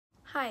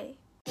Hi.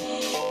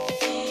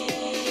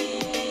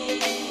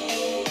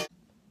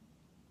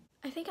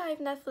 I think I have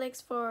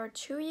Netflix for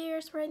 2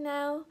 years right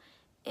now,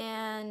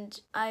 and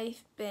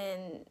I've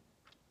been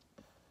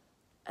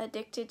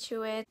addicted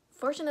to it.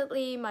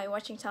 Fortunately, my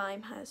watching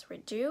time has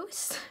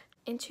reduced.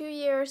 In 2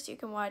 years, you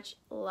can watch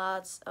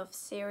lots of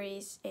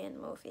series and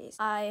movies.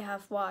 I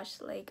have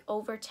watched like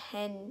over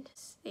 10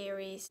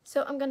 series.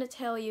 So I'm gonna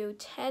tell you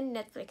 10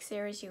 Netflix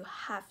series you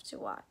have to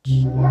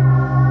watch.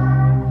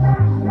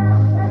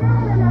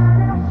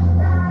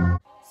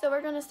 So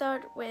we're gonna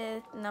start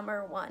with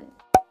number 1.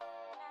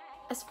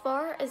 As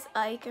far as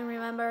I can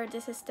remember,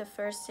 this is the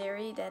first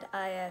series that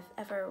I have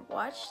ever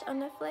watched on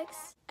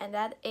Netflix, and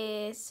that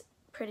is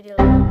Pretty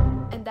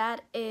Little. And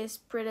that is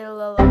Pretty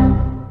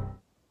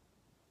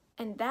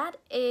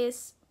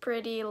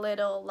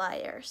Little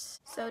Liars.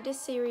 So this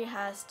series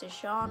has the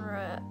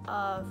genre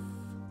of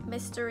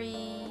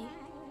mystery,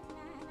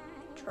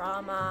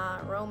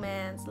 drama,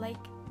 romance, like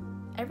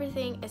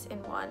everything is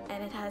in one,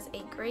 and it has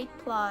a great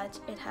plot.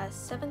 It has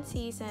 7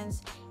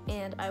 seasons,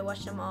 and I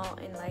watched them all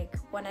in like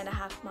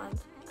 1.5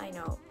 months. I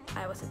know,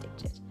 I was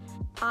addicted.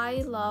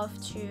 I love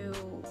to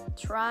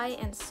try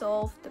and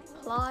solve the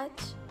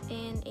plot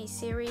in a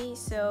series,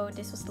 so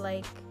this was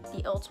like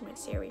the ultimate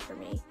series for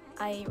me.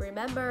 I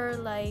remember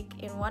like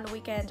in one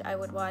weekend I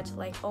would watch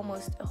like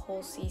almost a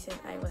whole season.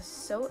 I was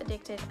so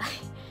addicted.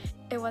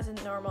 It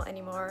wasn't normal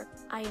anymore.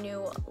 I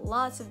knew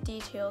lots of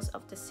details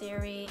of the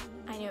series.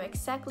 I knew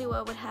exactly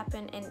what would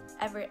happen in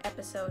every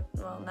episode.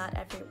 Well, not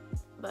every,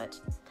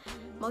 but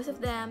most of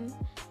them.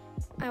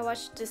 I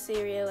watched the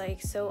series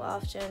like so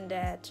often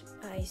that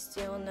I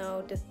still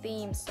know the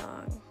theme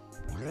song.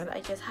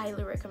 I just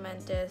highly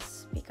recommend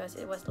this because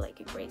it was like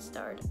a great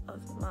start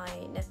of my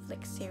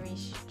Netflix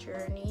series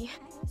journey.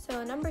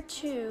 So number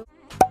 2,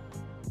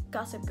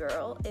 Gossip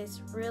Girl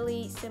is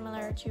really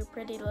similar to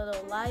Pretty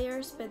Little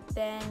Liars, but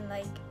then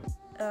like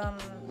a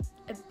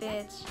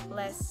bit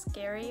less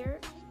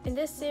scarier. In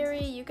this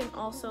series you can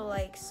also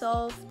like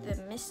solve the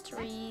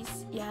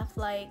mysteries. You have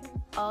like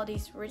all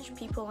these rich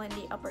people in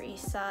the Upper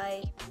East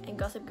Side, and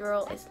Gossip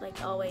Girl is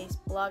like always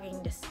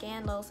blogging the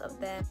scandals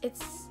of them.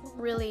 It's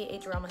really a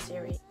drama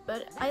series,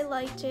 but I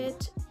liked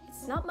it.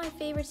 It's not my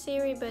favorite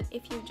series, but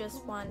if you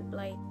just want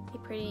like a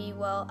pretty,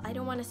 well, I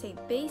don't want to say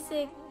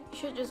basic, you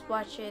should just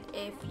watch it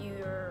if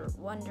you're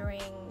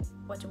wondering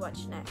what to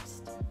watch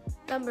next.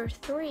 Number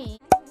 3,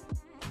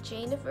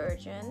 Jane the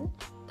Virgin.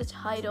 The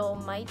title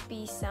might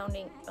be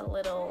sounding a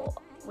little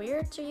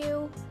weird to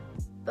you,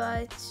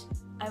 but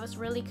I was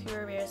really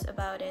curious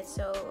about it,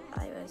 so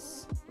I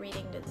was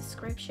reading the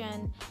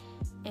description,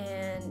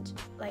 and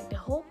like the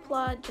whole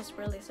plot just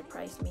really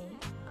surprised me.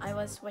 I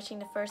was watching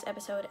the first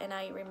episode and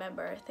I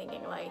remember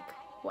thinking like,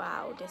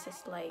 wow, this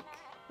is like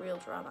real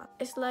drama.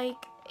 It's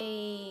like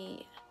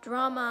a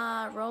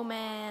drama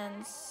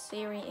romance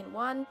series in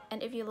one,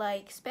 and if you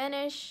like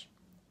Spanish,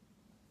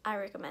 I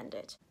recommend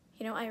it.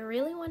 You know, I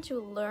really want to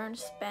learn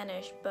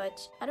Spanish,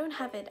 but I don't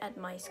have it at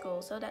my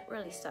school, so that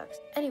really sucks.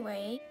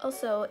 Anyway,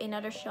 also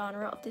another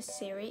genre of this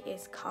series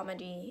is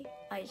comedy.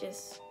 I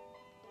just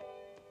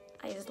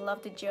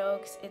love the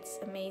jokes. It's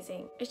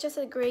amazing. It's just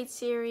a great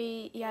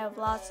series. You have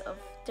lots of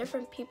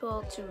different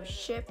people to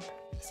ship.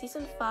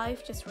 Season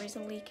 5 just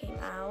recently came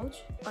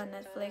out on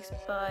Netflix,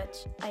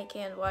 but I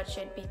can't watch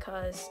it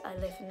because I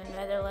live in the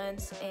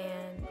Netherlands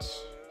and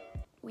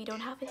we don't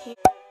have it here.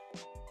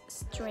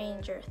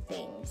 Stranger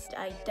Things.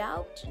 I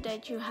doubt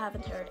that you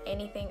haven't heard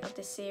anything of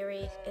the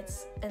series.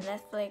 It's a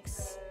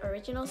Netflix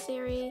original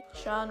series.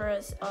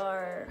 Genres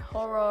are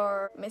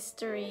horror,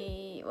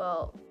 mystery,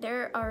 well,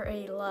 there are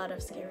a lot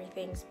of scary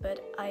things,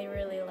 but I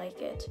really like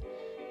it.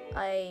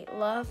 I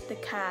love the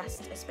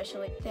cast,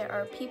 especially. There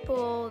are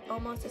people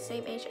almost the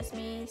same age as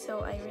me,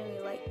 so I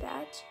really like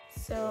that.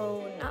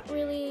 So not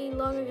really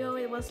long ago,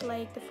 it was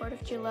like the 4th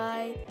of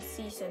July,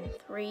 season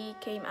 3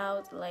 came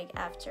out like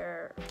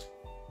after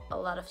a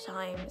lot of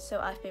time,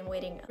 so I've been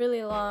waiting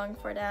really long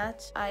for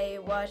that. I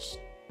watched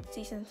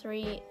season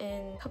 3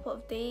 in a couple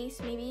of days,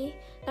 maybe.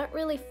 Not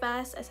really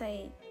fast as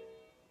I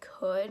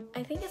could.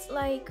 I think it's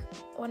like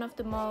one of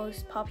the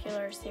most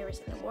popular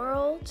series in the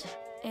world,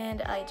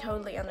 and I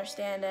totally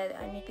understand that.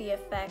 I mean, the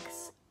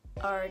effects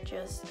are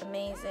just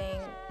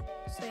amazing.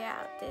 So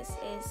yeah, this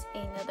is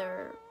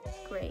another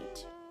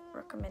great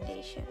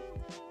recommendation.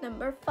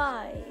 Number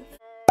 5,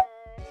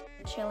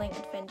 Chilling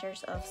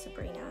Adventures of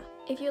Sabrina.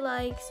 If you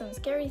like some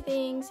scary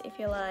things, if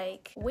you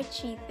like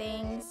witchy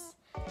things,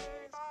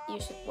 you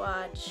should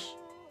watch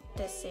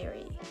this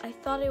series. I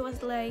thought it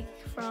was like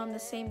from the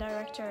same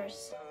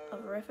directors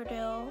of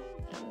Riverdale,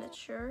 but I'm not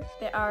sure.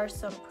 There are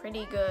some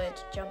pretty good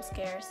jump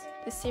scares.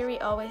 The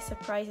series always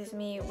surprises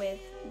me with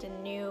the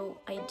new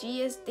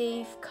ideas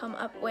they've come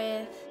up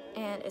with,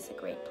 and it's a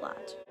great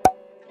plot.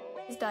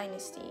 It's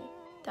Dynasty.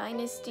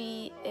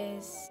 Dynasty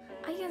is,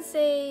 I can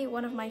say,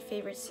 one of my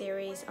favorite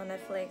series on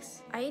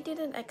Netflix. I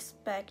didn't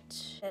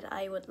expect that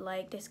I would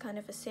like this kind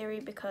of a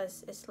series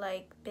because it's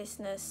like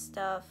business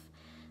stuff,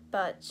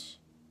 but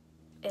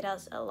it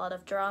has a lot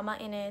of drama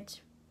in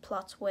it,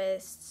 plot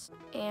twists.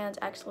 And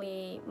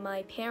actually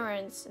my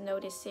parents know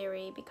this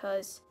series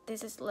because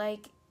this is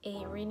like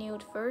a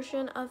renewed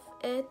version of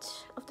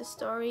the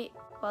story.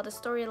 While the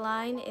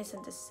storyline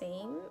isn't the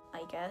same,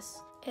 I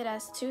guess. It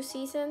has 2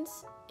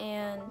 seasons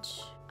and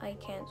I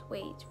can't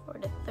wait for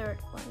the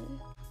 3rd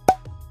one.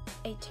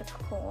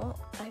 Atypical.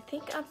 I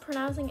think I'm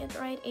pronouncing it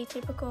right.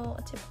 Atypical.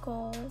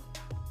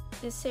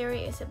 This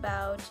series is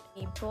about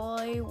a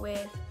boy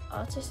with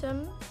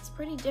autism. It's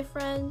pretty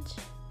different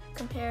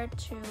compared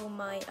to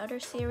my other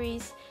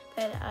series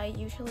that I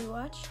usually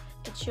watch.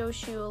 It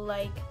shows you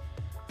like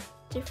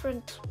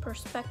different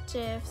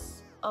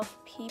perspectives of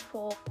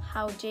people,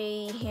 how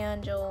they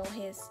handle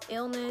his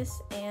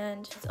illness,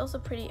 and it's also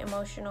pretty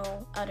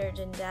emotional. Other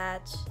than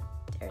that,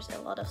 there's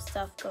a lot of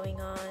stuff going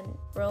on.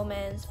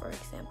 Romance, for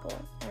example.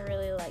 I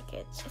really like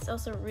it. It's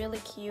also really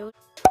cute.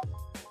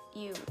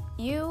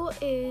 You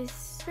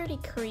is pretty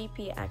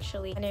creepy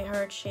actually. When I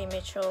heard Shay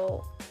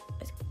Mitchell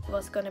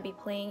was gonna be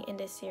playing in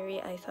this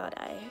series, I thought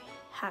I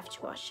have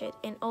to watch it.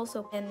 And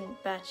also Penn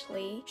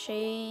Badgley.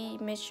 Shay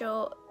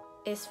Mitchell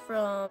is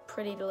from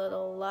Pretty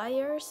Little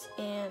Liars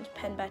and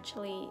Penn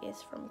Badgley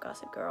is from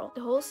Gossip Girl.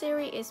 The whole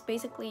series is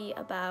basically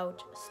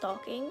about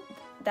stalking.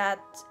 That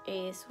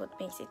is what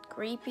makes it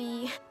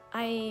creepy.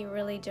 I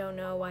really don't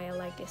know why I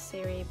like this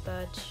series,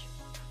 but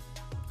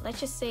let's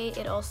just say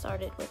it all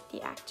started with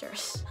the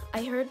actors.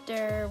 I heard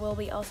there will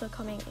be also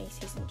coming a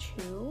season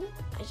 2.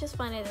 I just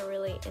find it a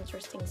really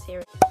interesting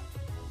series.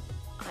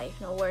 I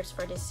have no words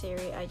for this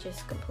series. I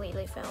just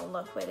completely fell in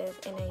love with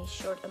it in a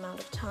short amount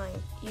of time.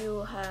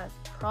 You have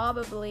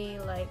probably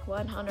like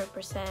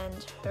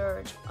 100%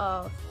 heard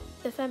of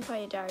The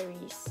Vampire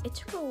Diaries. It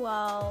took a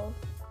while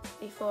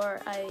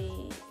before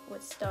I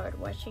would start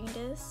watching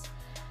this.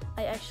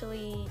 I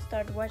actually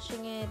started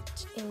watching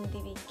it in the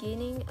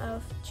beginning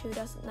of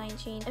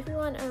 2019.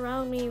 Everyone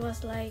around me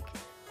was like,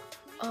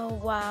 oh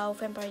wow,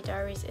 Vampire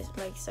Diaries is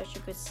like such a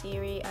good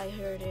series. I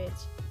heard it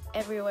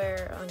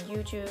everywhere on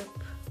YouTube,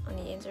 on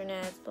the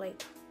internet,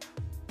 like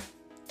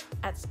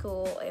at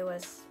school. It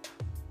was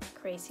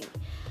crazy.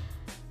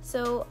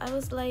 So I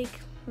was like,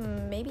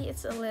 maybe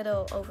it's a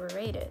little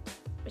overrated.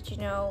 But you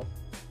know,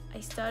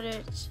 I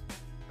started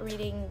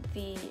reading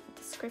the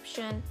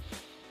description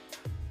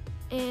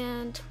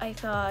and I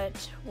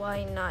thought,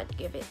 why not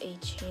give it a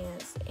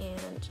chance?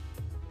 And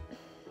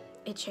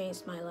it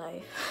changed my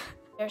life.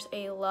 There's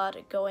a lot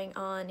going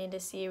on in the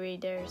series.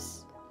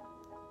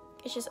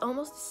 It's just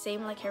almost the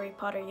same like Harry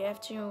Potter. You have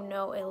to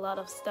know a lot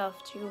of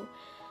stuff to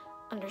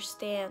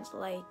understand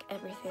like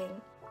everything.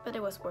 But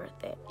it was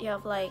worth it. You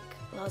have like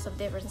lots of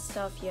different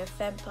stuff. You have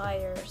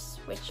vampires,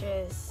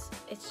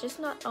 it's just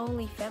not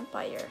only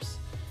vampires.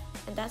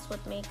 And that's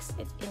what makes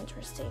it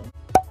interesting.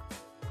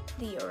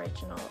 The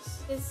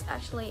Originals is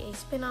actually a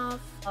spin-off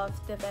of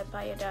The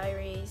Vampire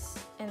Diaries,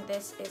 and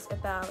this is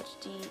about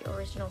the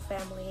original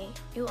family.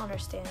 You'll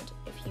understand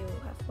if you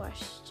have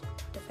watched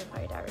The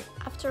Vampire Diaries.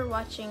 After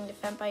watching The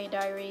Vampire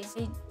Diaries,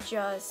 I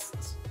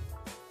just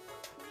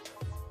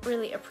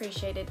really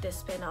appreciated this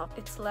spin-off.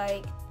 It's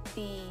like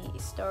the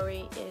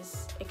story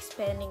is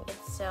expanding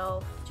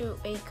itself to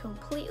a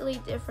completely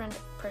different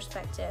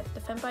perspective. The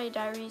Vampire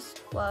Diaries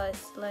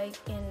was like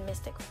in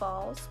Mystic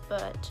Falls,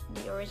 but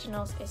The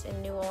Originals is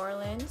in New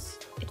Orleans.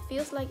 It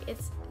feels like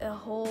it's a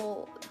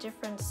whole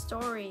different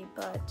story,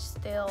 but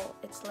still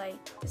it's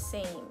like the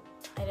same.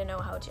 I don't know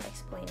how to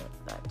explain it,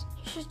 but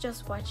you should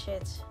just watch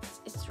it.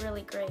 It's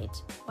really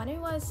great. When I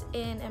was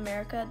in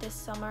America this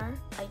summer,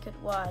 I could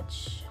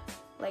watch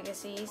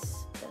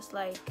Legacies. That's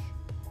like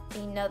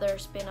another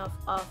spin-off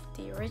of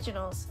The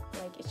Originals.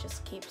 Like it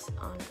just keeps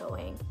on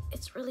going.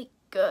 It's really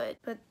good,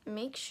 but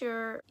make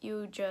sure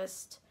you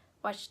just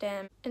watch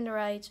them in the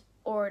right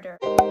order.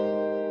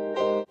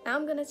 Now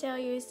I'm gonna tell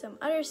you some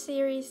other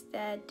series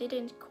that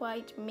didn't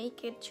quite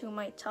make it to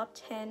my top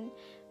 10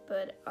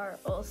 but are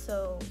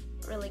also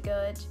really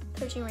good.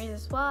 13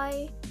 Reasons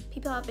Why.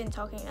 People have been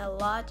talking a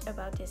lot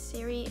about this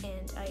series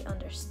and I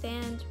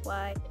understand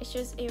why. It's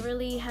just a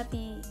really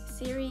heavy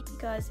series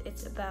because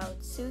it's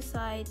about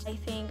suicide. I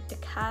think the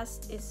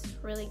cast is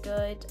really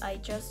good. I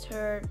just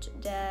heard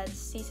that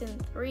season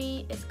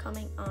 3 is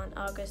coming on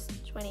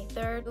August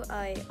 23rd.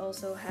 I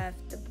also have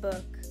the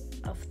book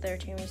of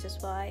 13 Reasons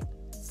Why.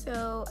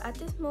 So at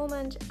this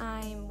moment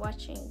I'm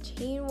watching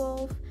Teen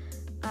Wolf.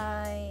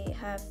 I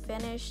have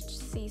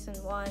finished season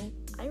 1.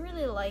 I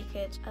really like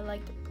it. I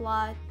like the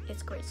plot.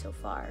 It's great so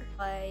far.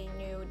 I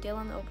knew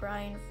Dylan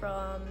O'Brien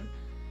from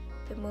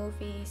the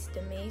movies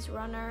The Maze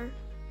Runner,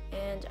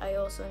 and I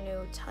also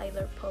knew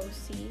Tyler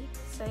Posey.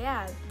 So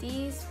yeah,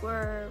 these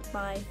were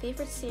my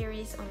favorite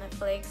series on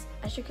Netflix.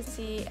 As you can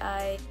see,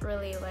 I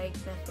really like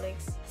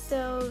Netflix.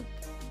 So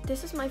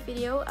this is my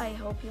video. I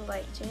hope you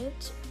liked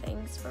it.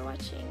 Thanks for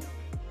watching.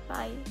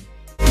 Bye.